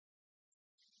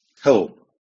Hello,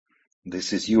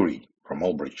 this is Yuriy from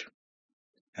Allbridge,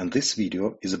 and this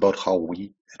video is about how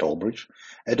we at Allbridge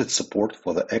added support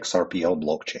for the XRPL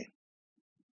blockchain.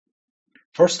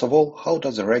 First of all, how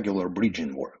does a regular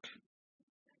bridging work?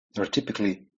 There are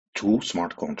typically two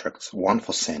smart contracts, one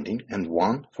for sending and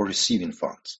one for receiving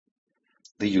funds.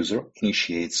 The user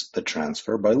initiates the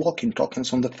transfer by locking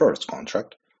tokens on the first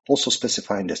contract, also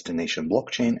specifying destination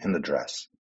blockchain and address.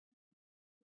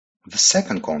 The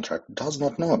second contract does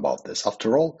not know about this.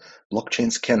 After all,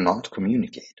 blockchains cannot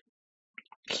communicate.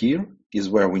 Here is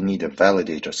where we need a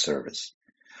validator service.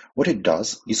 What it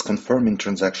does is confirming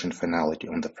transaction finality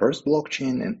on the first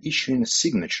blockchain and issuing a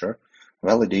signature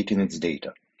validating its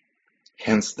data,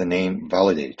 hence the name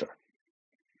validator.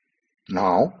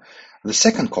 Now, the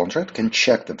second contract can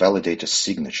check the validator's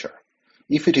signature.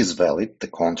 If it is valid, the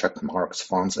contract marks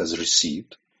funds as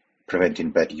received,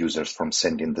 preventing bad users from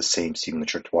sending the same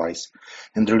signature twice,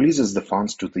 and releases the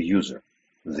funds to the user.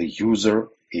 The user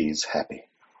is happy.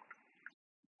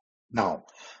 Now,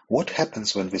 what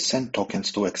happens when we send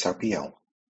tokens to XRPL?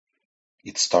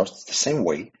 It starts the same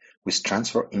way, with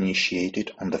transfer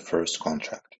initiated on the first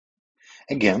contract.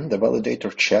 Again, the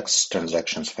validator checks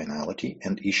transaction's finality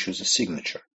and issues a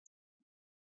signature.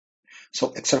 So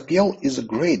XRPL is a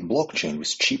great blockchain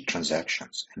with cheap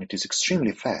transactions, and it is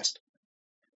extremely fast.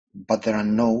 But there are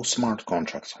no smart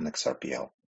contracts on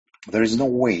XRPL. There is no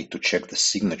way to check the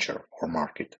signature or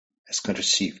mark it as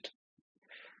received.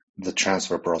 The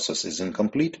transfer process is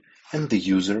incomplete and the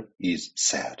user is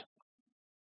sad.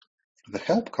 The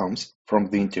help comes from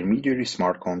the intermediary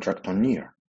smart contract on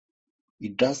NEAR.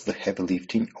 It does the heavy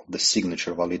lifting of the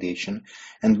signature validation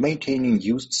and maintaining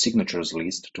used signatures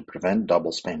list to prevent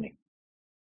double spending.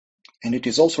 And it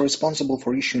is also responsible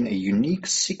for issuing a unique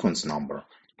sequence number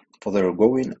for the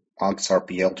ongoing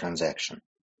XRPL transaction.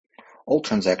 All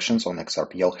transactions on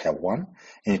XRPL have one,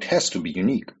 and it has to be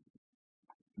unique.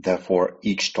 Therefore,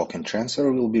 each token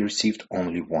transfer will be received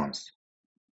only once.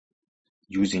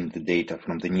 Using the data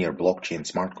from the NEAR blockchain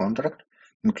smart contract,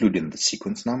 including the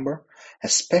sequence number, a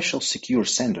special secure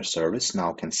sender service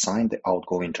now can sign the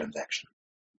outgoing transaction.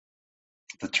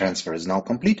 The transfer is now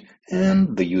complete,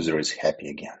 and the user is happy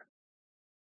again.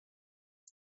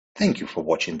 Thank you for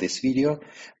watching this video.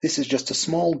 This is just a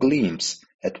small glimpse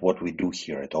at what we do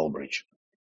here at Allbridge.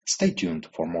 Stay tuned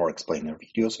for more explainer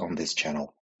videos on this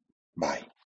channel. Bye.